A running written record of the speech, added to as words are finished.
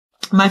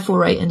my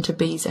foray into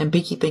bees and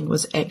beekeeping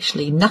was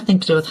actually nothing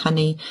to do with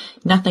honey,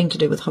 nothing to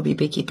do with hobby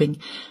beekeeping.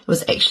 It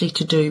was actually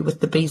to do with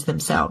the bees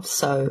themselves.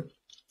 So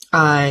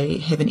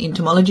I have an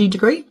entomology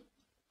degree.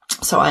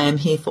 So I am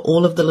here for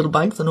all of the little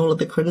bugs and all of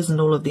the critters and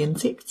all of the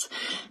insects.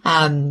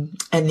 And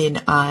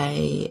then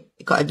I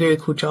got a very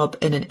cool job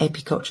in an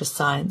apiculture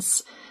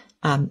science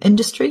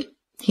industry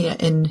here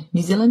in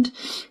New Zealand,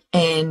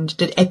 and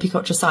did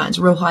apiculture science,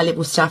 real high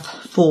level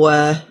stuff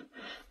for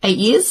 8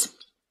 years.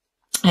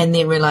 And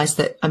then realised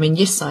that, I mean,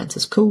 yes, science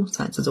is cool.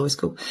 Science is always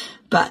cool.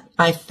 But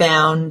I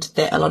found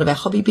that a lot of our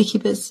hobby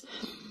beekeepers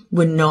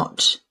were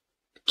not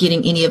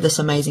getting any of this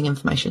amazing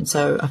information.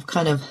 So I've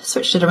kind of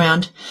switched it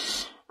around.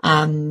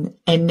 And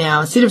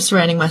now, instead of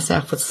surrounding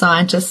myself with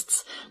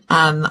scientists,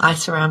 I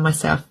surround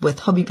myself with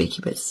hobby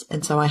beekeepers.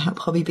 And so I help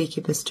hobby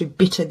beekeepers to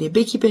better their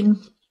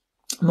beekeeping,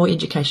 more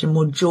education,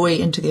 more joy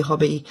into their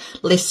hobby,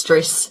 less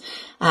stress.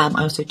 I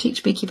also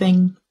teach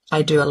beekeeping.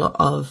 I do a lot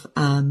of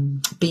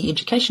bee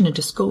education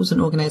into schools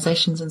and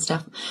organisations and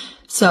stuff.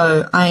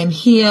 So I am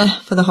here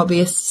for the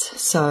hobbyists.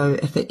 So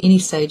if at any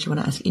stage you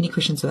want to ask any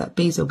questions about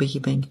bees or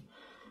beekeeping,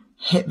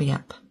 hit me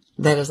up.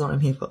 That is what I'm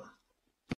here for.